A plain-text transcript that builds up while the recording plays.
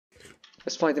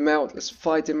Let's fight them out. Let's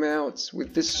fight them out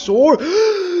with this sword.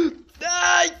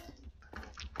 Die!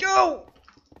 Go!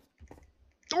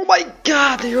 Oh my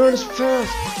god, they hurt us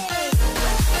first.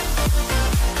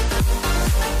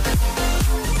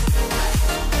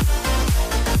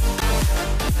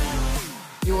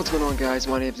 Yo, what's going on, guys?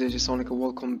 My name is ALGSonic and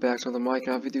welcome back to another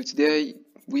Minecraft video. Today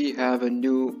we have a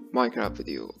new Minecraft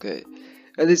video, okay?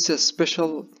 And it's a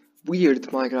special, weird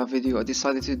Minecraft video I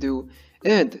decided to do.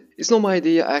 And it's not my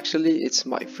idea, actually, it's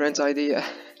my friend's idea.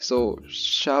 So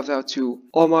shout out to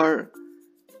Omar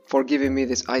for giving me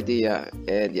this idea.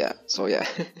 And yeah, so yeah.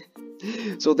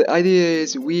 So the idea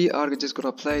is we are just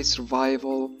gonna play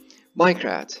survival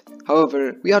Minecraft.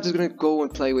 However, we are just gonna go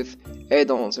and play with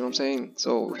add-ons, you know what I'm saying?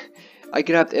 So I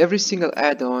grabbed every single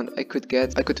add-on I could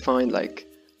get. I could find like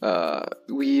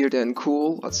weird and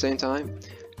cool at the same time,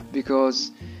 because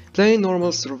playing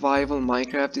normal survival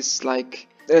Minecraft is like,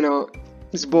 you know,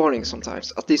 it's boring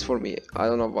sometimes, at least for me. I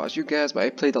don't know about you guys, but I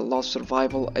played a lot of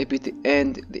survival. I beat the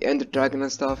Ender Dragon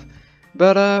and stuff.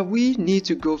 But we need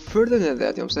to go further than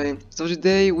that, you know what I'm saying? So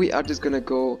today we are just gonna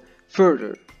go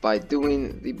further by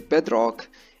doing the bedrock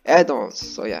add-ons.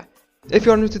 So yeah, if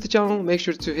you are new to the channel, make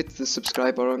sure to hit the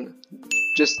subscribe button.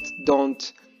 Just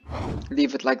don't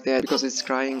leave it like that because it's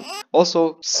crying.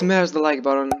 Also, smash the like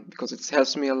button because it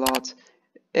helps me a lot.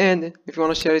 And if you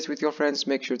want to share it with your friends,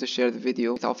 make sure to share the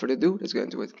video. Without further ado, let's get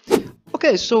into it.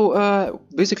 Okay, so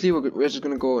basically we're just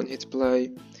gonna go and hit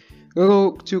play. We'll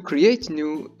go to create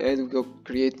new and we'll go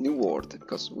create new world,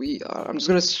 because I'm just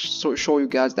gonna show you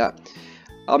guys that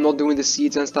I'm not doing the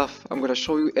seeds and stuff. I'm gonna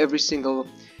show you every single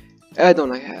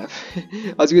add-on I have.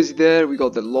 As you can see there, we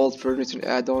got the LOL Furniture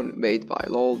add-on made by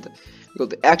LOL. We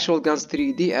got the Actual Guns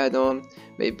 3D add-on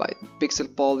made by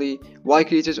Pixel Poly. Y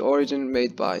Creatures Origin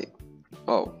made by,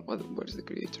 oh, what is the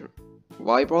creator?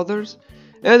 Y Brothers?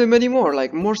 And many more,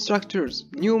 like more structures,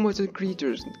 new mutant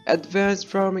creatures, advanced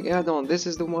farming add-on. This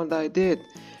is the one that I did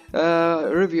a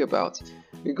review about.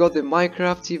 We got the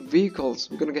Minecraft vehicles.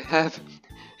 We're gonna have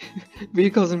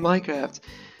vehicles in Minecraft.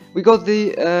 We got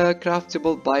the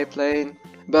craftable biplane,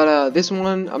 but this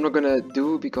one I'm not gonna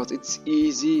do because it's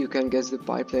easy. You can get the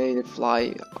biplane and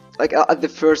fly like at the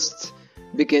first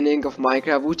beginning of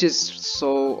Minecraft, which is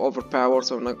so overpowered,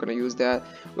 so I'm not gonna use that.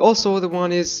 Also, the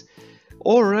one is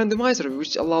ore randomizer,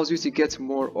 which allows you to get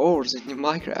more ores in your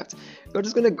Minecraft. We're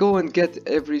just gonna go and get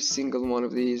every single one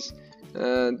of these.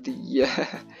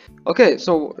 Yeah. Okay,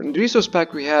 so in the resource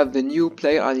pack we have the new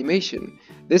player animation.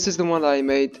 This is the one that I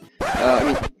made.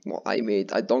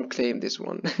 I don't claim this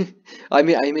one. I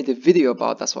made a video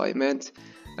about, that's what I meant.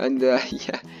 And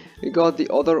yeah, we got the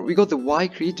Y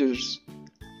creatures,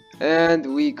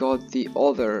 and we got the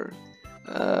other,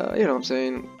 you know what I'm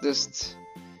saying, just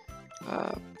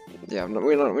yeah,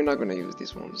 we're not gonna use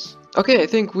these ones. Okay, I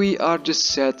think we are just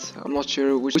set. I'm not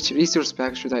sure which resource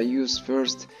pack should I use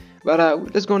first, but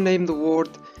let's go name the word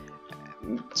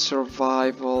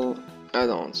survival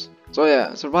add-ons. So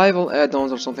yeah, survival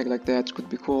add-ons or something like that could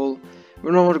be cool.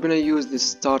 We're not gonna use this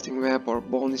starting map or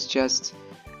bonus chest.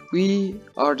 We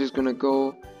are just gonna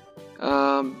go,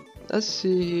 let's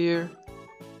see here.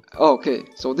 Okay,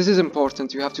 so this is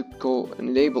important. You have to go and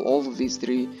enable all of these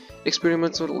three.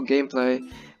 Experimental gameplay.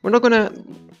 We're not gonna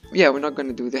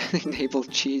do the enable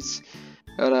cheats.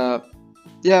 But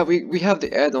yeah, we have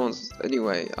the add-ons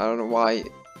anyway. I don't know why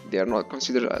they are not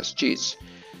considered as cheats.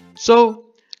 So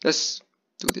let's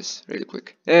do this really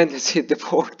quick and let's hit the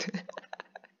board.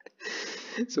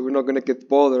 So we're not gonna get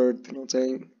bothered, you know what I'm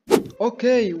saying?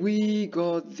 Okay, we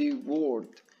got the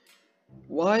word.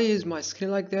 Why is my skin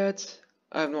like that?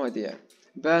 I have no idea,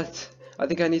 but I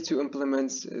think I need to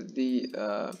implement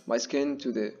the my skin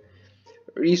to the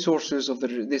resources of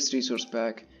this resource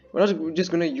pack. We're just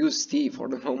gonna use Steve for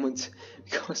the moment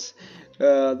because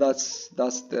that's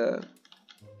the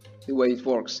way it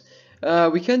works.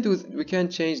 We can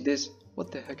change this. What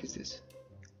the heck is this?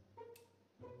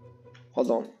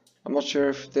 Hold on, I'm not sure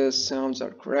if the sounds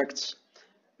are correct,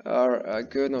 are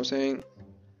good. No, I'm saying,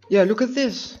 yeah, look at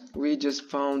this. We just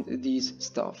found these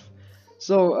stuff.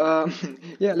 So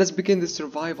yeah, let's begin the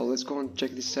survival. Let's go and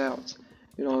check this out.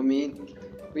 You know what I mean?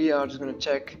 We are just gonna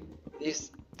check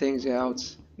these things out.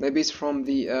 Maybe it's from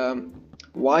the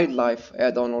wildlife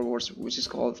add-on, or which is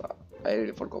called, I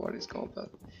really forgot what it's called. But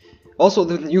also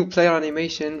the new player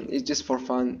animation is just for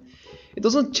fun. It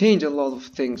doesn't change a lot of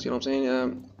things, you know what I'm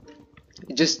saying?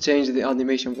 It just changed the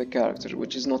animation of the character,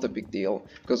 which is not a big deal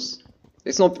because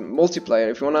it's not multiplayer.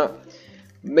 If you wanna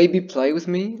maybe play with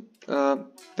me,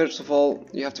 first of all,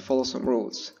 you have to follow some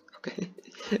rules, okay?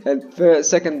 And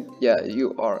second, yeah,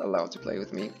 you are allowed to play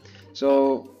with me.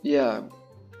 So yeah,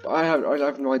 I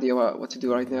have no idea what to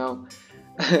do right now.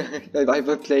 I've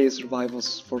been playing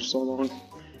survivals for so long,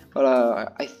 but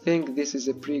I think this is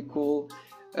a pretty cool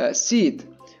seed.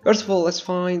 First of all, let's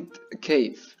find a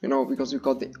cave, you know, because we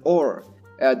got the ore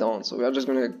add-on, so we are just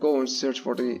gonna go and search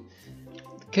for the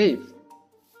cave.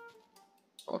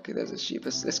 Okay, there's a sheep.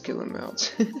 Let's kill him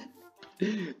out.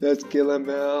 Let's kill him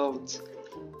out.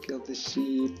 Kill the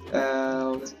sheep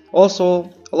out. Also,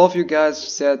 a lot of you guys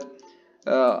said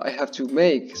I have to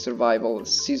make survival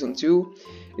season 2.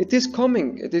 It is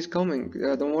coming. It is coming.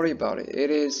 Don't worry about it.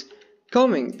 It is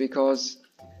coming because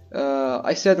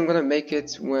I said I'm gonna make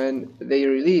it when they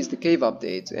release the cave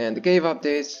update, and the cave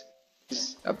update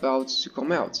is about to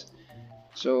come out.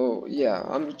 So yeah,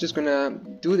 I'm just gonna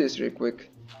do this real quick.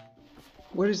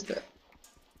 Where is that?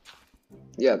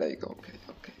 Yeah, there you go. Okay,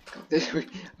 okay.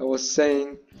 I was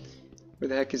saying, where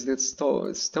the heck is that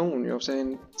stone? You know what I'm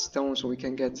saying? Stone, so we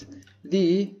can get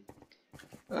the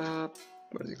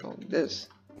what is it called? This.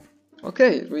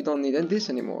 Okay, we don't need this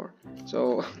anymore.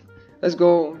 So let's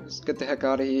go. Let's get the heck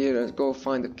out of here. Let's go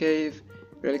find the cave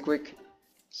really quick.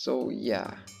 So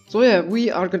yeah. We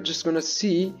are just gonna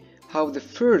see how the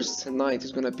first night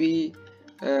is gonna be.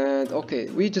 And okay,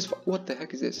 what the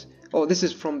heck is this? Oh, this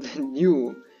is from the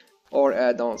new Ores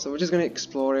Addon. So we're just gonna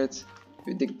explore it.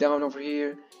 We dig down over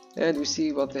here and we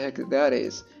see what the heck that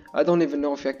is. I don't even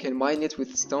know if I can mine it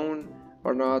with stone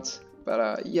or not,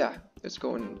 but yeah, let's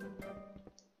go and...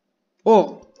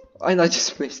 Oh, I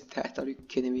just missed that. Are you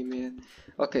kidding me, man?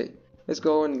 Okay, let's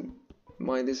go and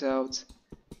mine this out.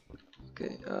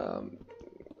 Okay,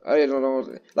 I don't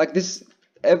know, like this,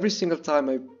 every single time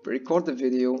I record the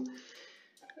video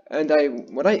and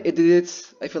when I edit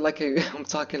it, I feel like I'm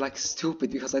talking like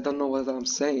stupid because I don't know what I'm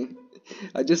saying.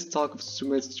 I just talk too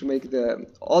much to make the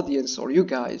audience or you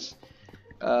guys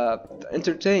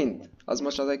entertained as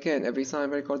much as I can every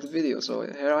time I record the video. So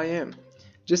here I am,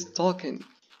 just talking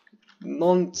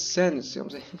nonsense. You know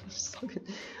what I'm saying? Just talking.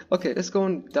 Okay, let's go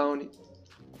on down.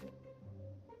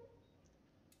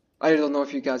 I don't know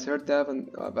if you guys heard that,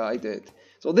 but I did.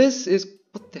 So this is,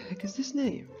 what the heck is this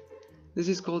name? This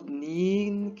is called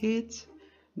Ninkit?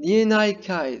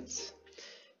 Nienaikite.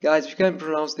 Guys, if you can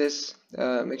pronounce this,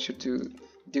 make sure to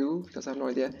do, because I have no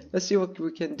idea. Let's see what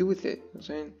we can do with it. You know what I'm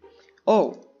saying?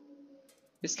 Oh,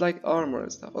 it's like armor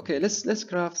and stuff. Okay, let's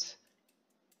craft.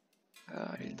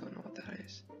 I really don't know what that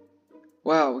is.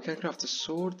 Wow, we can craft a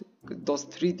sword. It does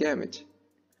 3 damage.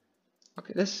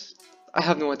 Okay, I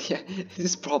have no idea. This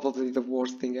is probably the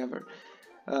worst thing ever.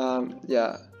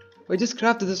 Yeah. We just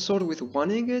crafted a sword with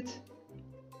 1 ingot.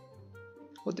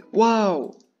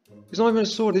 Wow! It's not even a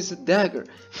sword, it's a dagger.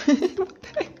 What the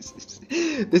heck is this?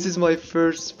 This is my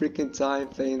first freaking time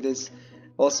playing this.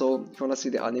 Also, if you wanna see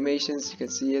the animations, you can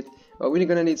see it. We're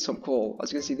gonna need some coal.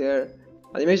 As you can see there,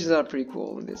 animations are pretty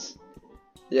cool in this.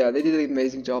 Yeah, they did an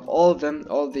amazing job. All of them,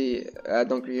 all the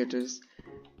add-on creators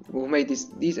who made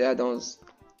these add-ons.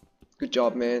 Good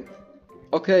job, man.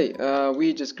 Okay,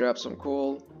 we just grabbed some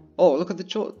coal. Oh, look at the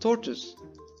torches.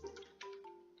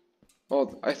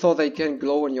 Oh, I thought they can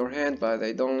glow in your hand, but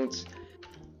they don't.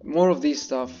 More of these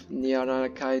stuff.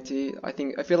 Nyaranakaiti.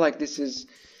 I feel like this is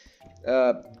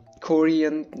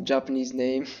Korean, Japanese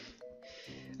name.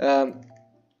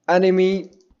 Anime.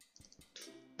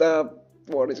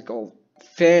 What is it called?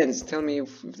 Fans, tell me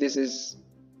if this is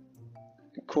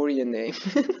a Korean name.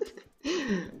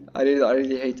 I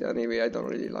really hate anime. I don't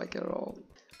really like it at all.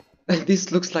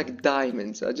 This looks like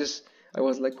diamonds. I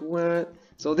was like, what?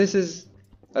 So this is,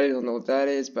 I don't know what that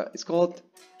is, but it's called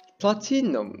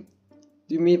platinum.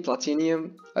 Do you mean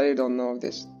platinum? I don't know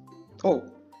this. Oh,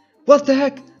 what the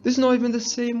heck? This is not even the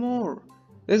same ore.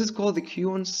 This is called the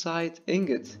Q-on-site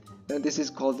ingot, and this is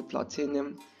called the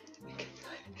platinum.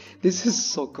 This is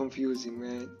so confusing,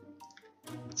 man.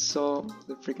 So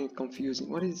freaking confusing.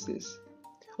 What is this?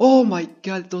 Oh my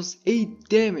god, it does 8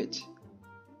 damage.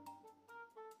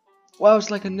 Wow,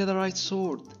 it's like a netherite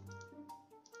sword.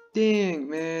 Dang,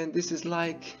 man, this is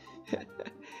like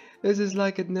this is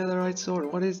like a netherite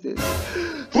sword. What is this?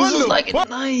 This is like a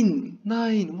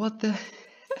 9. What the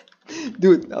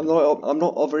dude, I'm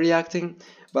not overreacting,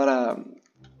 but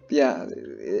yeah,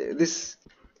 this,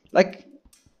 like,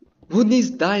 who needs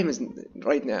diamonds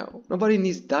right now? Nobody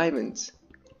needs diamonds.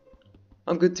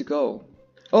 I'm good to go.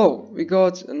 Oh, we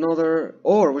got another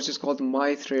ore, which is called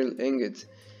mithril ingot.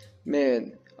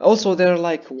 Man, also there are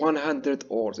like 100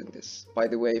 ores in this, by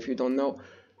the way, if you don't know.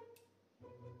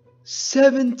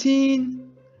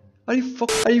 17? Are you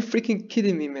freaking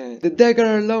kidding me, man? The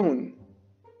dagger alone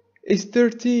is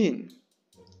 13.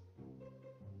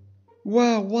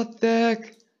 Wow, what the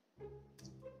heck?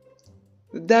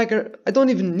 The dagger, I don't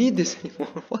even need this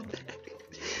anymore. What the heck?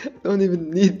 Don't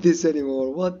even need this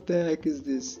anymore. What the heck is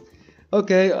this?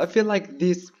 Okay, I feel like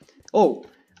this. Oh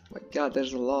my god,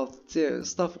 there's a lot of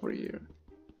stuff over here.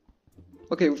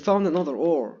 Okay, we found another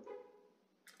ore.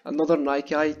 Another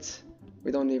Nikite.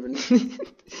 We don't even.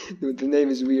 Dude, the name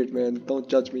is weird, man. Don't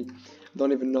judge me.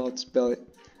 Don't even know how to spell it.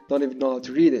 Don't even know how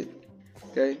to read it.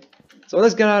 Okay, so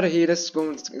let's get out of here. Let's go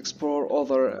and explore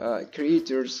other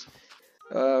creatures.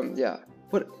 Yeah.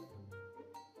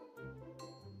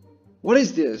 What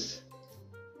is this?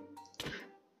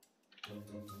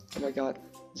 Oh my god,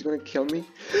 it's gonna kill me.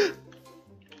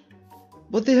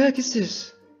 What the heck is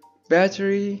this?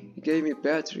 Battery? He gave me a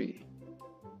battery.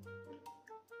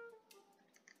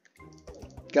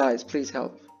 Guys, please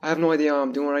help. I have no idea what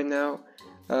I'm doing right now.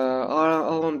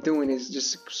 All I'm doing is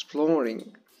just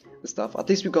exploring the stuff. At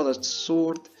least we got a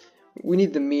sword. We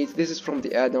need the meat. This is from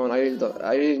the add-on. I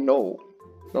really know.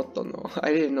 Not don't know.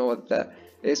 I didn't know what that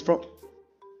is from.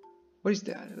 What is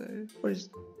that? What is?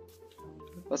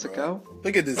 That's a cow?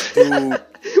 Look at this dude.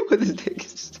 What is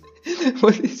this?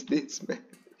 What is this, man?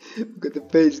 Look at the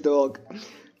face, dog.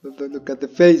 Look at the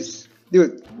face,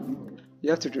 dude.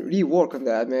 You have to rework on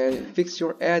that, man. Fix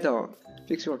your add-on.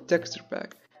 Fix your texture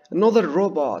pack. Another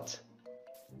robot.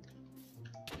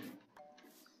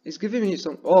 He's giving me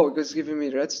some. Oh, he's giving me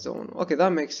redstone. Okay,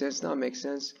 that makes sense. That makes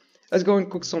sense. Let's go and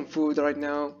cook some food right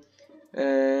now.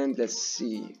 And let's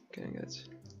see. Can I get?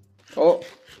 Oh,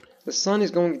 the sun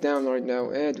is going down right now,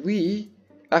 and we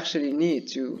actually need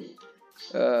to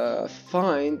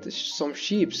find some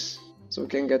sheeps so we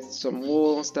can get some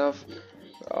wool and stuff.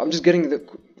 I'm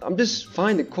just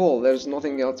finding coal. There's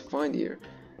nothing else to find here.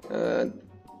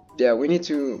 Yeah, we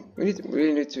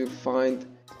really need to find.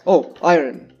 Oh,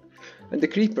 iron and the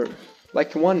creeper.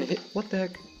 Like one hit. What the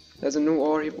heck? There's a new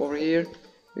ore over here.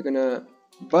 We're gonna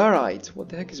barite. What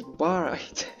the heck is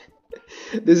barite?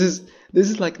 This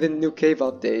is like the new cave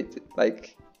update.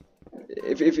 Like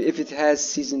if it has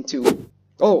season 2.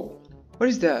 Oh, what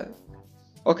is that?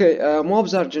 Okay,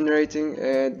 mobs are generating,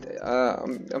 and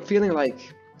I'm feeling like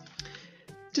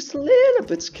just a little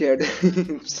bit scared.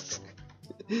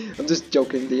 I'm just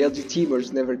joking. The LG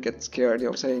teamers never get scared. You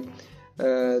know what I'm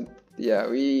saying? Yeah,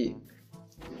 we.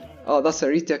 Oh, that's a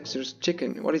retextured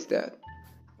chicken. What is that?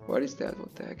 What is that?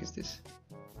 What the heck is this?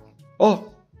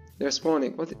 Oh, they're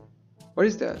spawning. What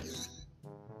is that?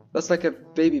 That's like a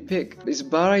baby pig. Is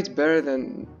barite better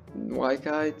than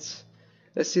whitekite?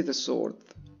 Let's see the sword.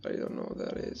 I don't know what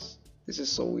that is. This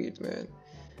is so weird, man.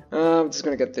 I'm just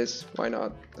gonna get this. Why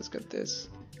not? Let's get this.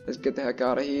 Let's get the heck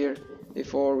out of here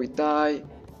before we die.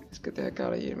 Let's get the heck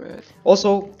out of here, man.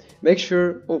 Also, make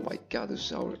sure. Oh my god, this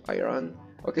is our iron.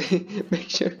 Okay, make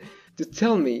sure to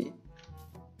tell me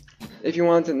if you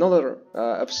want another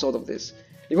episode of this.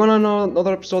 If you want to know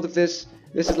another episode of this,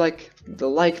 this is like the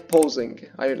like posing.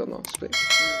 I don't know. Split.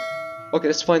 Okay,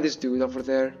 let's find this dude over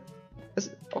there.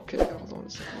 Okay, hold on a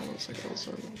second.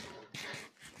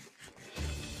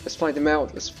 Let's fight him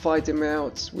out. Let's fight him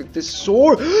out with this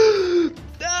sword.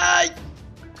 Die!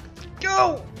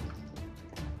 Go!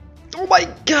 Oh my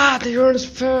god, the urn is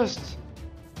fast.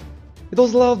 It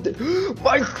does love the.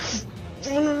 My.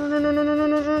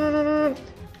 No.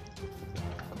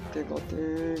 God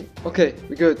dang. Okay,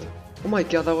 we're good. Oh my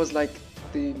god, that was like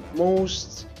the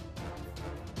most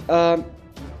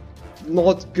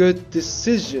not good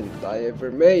decision I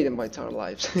ever made in my entire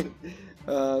life.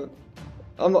 I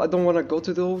don't want to go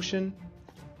to the ocean.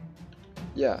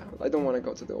 Yeah, I don't want to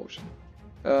go to the ocean.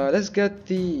 Let's get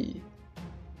the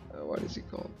what is it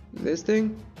called? This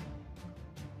thing?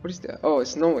 What is that? Oh,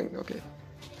 it's snowing. Okay,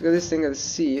 look at this thing and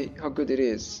see how good it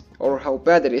is or how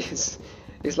bad it is.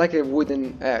 It's like a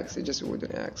wooden axe. It's just a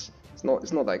wooden axe. It's not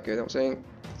that good. I'm saying.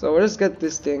 So let's get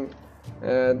this thing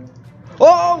and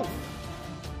oh!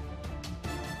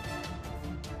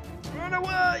 Run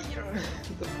away!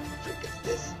 What the frick is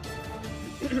this?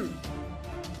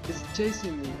 It's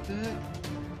chasing me. What the heck?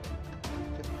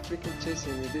 It's freaking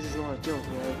chasing me. This is not a joke,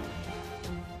 man.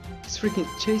 It's freaking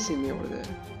chasing me over there.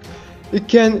 It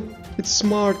can. It's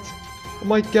smart. Oh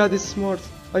my god, it's smart.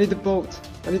 I need the boat.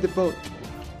 I need the boat.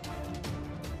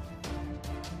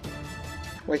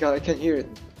 Oh my god, I can hear it.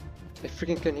 I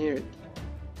freaking can hear it.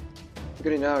 I'm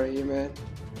getting out of here, man.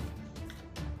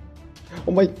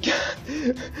 Oh my god.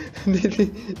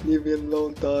 Leave me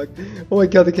alone, dog. Oh my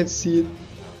god, I can see it.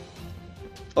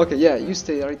 Okay, yeah, you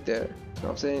stay right there. You know what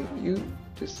I'm saying? You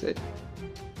just stay.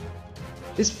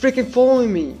 It's freaking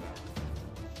following me.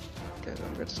 Okay,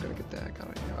 I'm just gonna get the heck out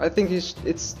of here. I think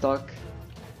it's stuck.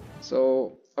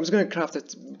 So I'm just gonna craft a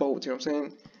boat, you know what I'm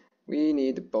saying? We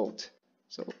need a boat.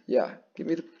 So yeah, give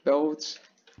me the boat.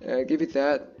 Give it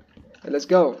that. And let's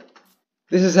go.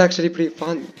 This is actually pretty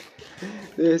fun.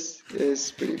 This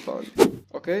is pretty fun.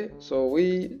 Okay, so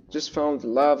we just found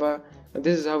lava, and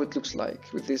this is how it looks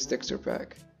like with this texture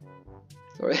pack.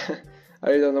 So I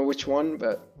really don't know which one,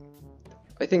 but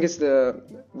I think it's the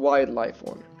wildlife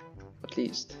one, at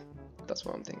least. That's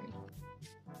what I'm thinking.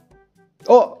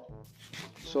 Oh!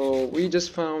 So we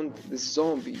just found this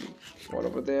zombie one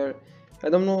over there,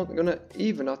 and I'm not gonna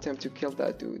even attempt to kill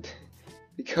that dude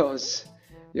because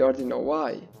you already know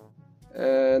why.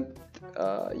 And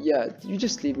yeah, you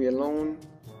just leave me alone,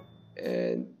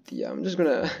 and yeah, I'm just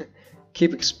gonna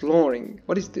keep exploring.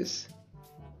 What is this?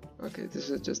 Okay, this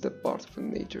is just a part of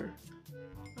nature.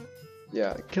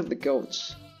 Yeah, kill the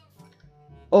goats.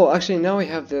 Oh, actually now we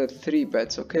have the 3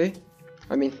 beds, okay?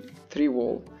 I mean 3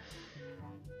 wall.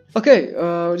 Okay,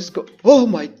 just go. Oh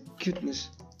my goodness.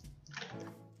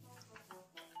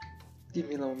 Leave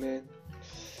me alone, man.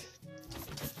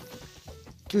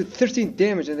 Dude, 13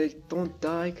 damage and they don't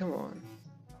die, come on.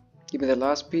 Give me the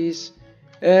last piece.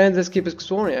 And let's keep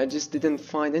exploring. I just didn't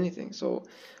find anything. So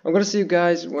I'm gonna see you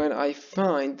guys when I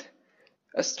find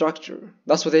a structure.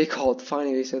 That's what they call it.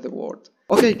 Finally said the word.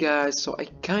 Okay guys, so I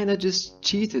kinda just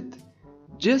cheated.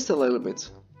 Just a little bit.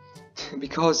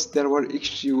 Because there were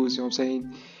issues, you know what I'm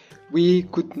saying? We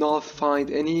could not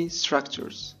find any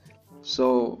structures.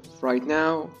 So right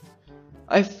now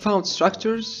I found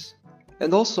structures,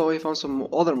 and also I found some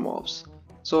other mobs.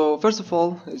 So first of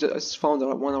all, I just found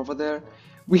one over there.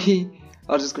 We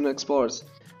are just gonna explore it.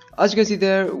 As you can see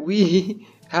there, we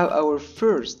have our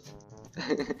first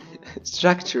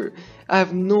structure. I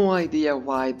have no idea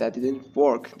why that didn't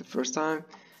work the first time.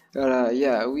 But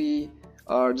yeah, we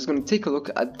are just gonna take a look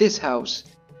at this house,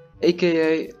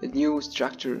 aka a new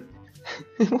structure.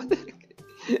 What the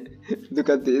heck? Look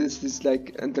at this, it's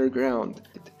like underground.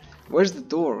 Where's the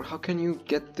door? How can you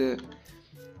get the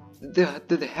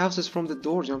houses from the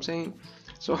doors, you know what I'm saying?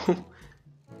 So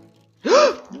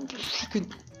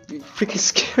you freaking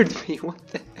scared me. What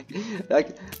the heck?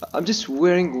 Like, I'm just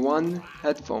wearing one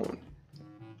headphone.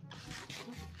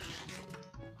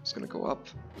 It's gonna go up.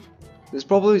 There's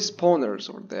probably spawners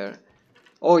over there.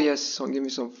 Oh yes, so give me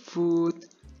some food.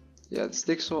 Yeah, the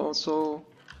sticks also.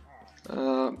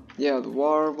 Yeah, the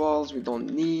water balls we don't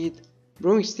need.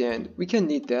 Brewing stand, we can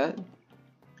need that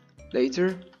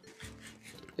later.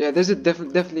 Yeah, there's a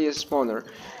definitely a spawner.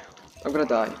 I'm gonna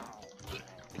die.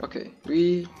 Okay,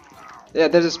 yeah,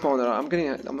 there's a spawner. I'm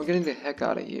getting the heck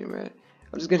out of here, man.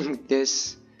 I'm just getting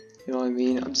this. You know what I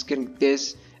mean? I'm just getting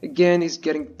this. Again, it's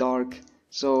getting dark,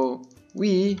 so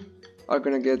we are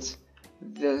gonna get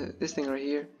this thing right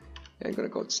here. I'm gonna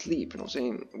go to sleep, you know what I'm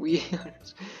saying? We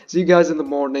see you guys in the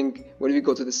morning when we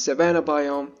go to the savannah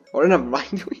biome. Or never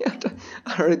mind, we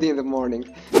are already in the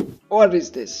morning. What is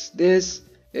this? This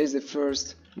is the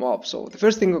first mob. So the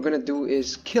first thing we're gonna do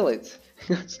is kill it.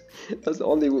 That's the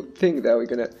only thing that we're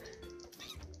gonna.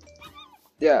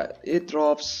 Yeah, it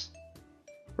drops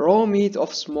raw meat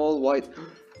of small white.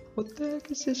 What the heck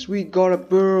is this? We got a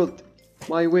bird.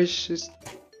 My wish is.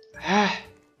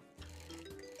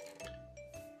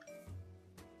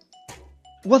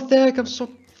 What the heck? I'm so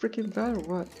freaking bad or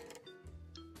what?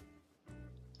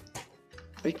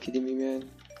 Are you kidding me, man?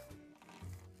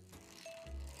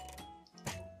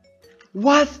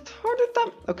 What? How did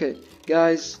that? Okay,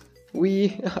 guys,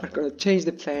 we are gonna change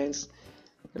the plans.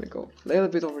 I'm gonna go a little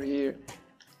bit over here.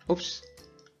 Oops.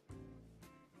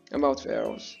 I'm out of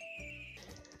arrows.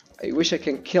 I wish I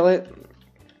can kill it.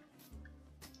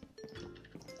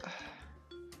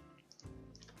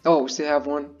 Oh, we still have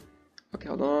one. Okay,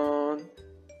 hold on.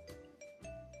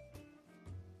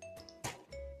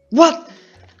 What?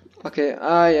 Okay,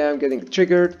 I am getting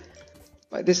triggered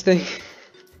by this thing.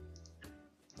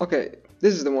 Okay,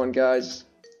 this is the one, guys.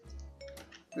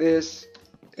 This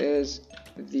is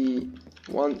the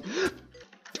one.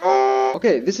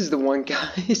 Okay, this is the one,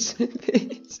 guys.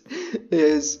 This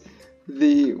is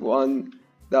the one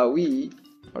that we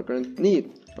are gonna need.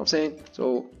 You know what I'm saying?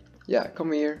 So, yeah,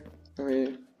 come here, come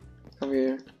here, come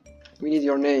here. We need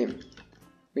your name.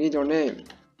 We need your name.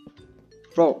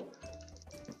 Bro.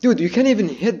 Dude, you can't even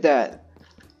hit that.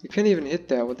 You can't even hit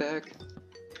that. What the heck?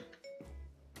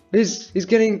 He's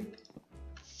getting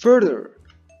further.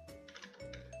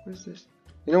 What is this?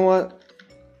 You know what?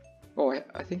 Oh,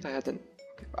 I think I had an.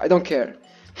 Okay, I don't care.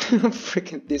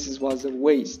 Freaking, was a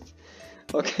waste.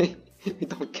 Okay, we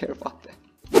don't care about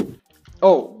that.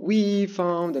 Oh, we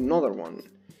found another one.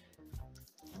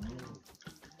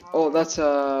 Oh, that's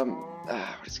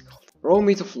what is it called? Raw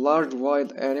meat of large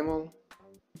wild animal.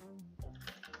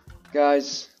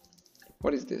 Guys,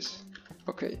 what is this?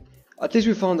 Okay, at least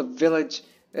we found a village,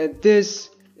 and this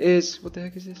is, what the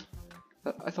heck is this?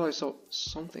 I thought I saw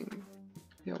something.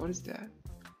 Yeah, what is that?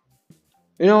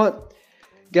 You know what,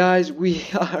 guys, we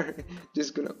are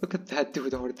just gonna look at that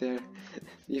dude over there.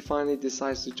 He finally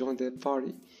decides to join the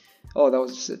party. Oh, that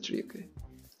was just a tree. Okay,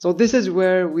 so this is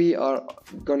where we are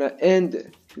gonna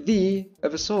end the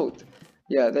episode.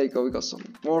 Yeah, there you go, we got some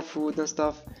more food and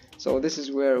stuff. So this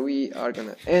is where we are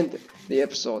gonna end the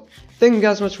episode. Thank you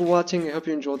guys so much for watching. I hope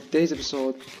you enjoyed today's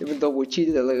episode, even though we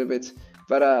cheated a little bit.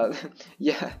 But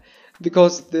yeah,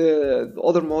 because the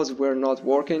other mods were not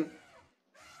working.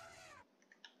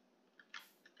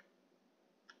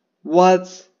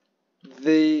 What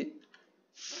the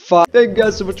fuck? Thank you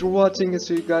guys so much for watching, and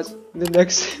see you guys in the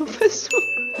next episode.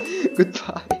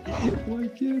 Goodbye. Oh my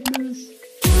goodness.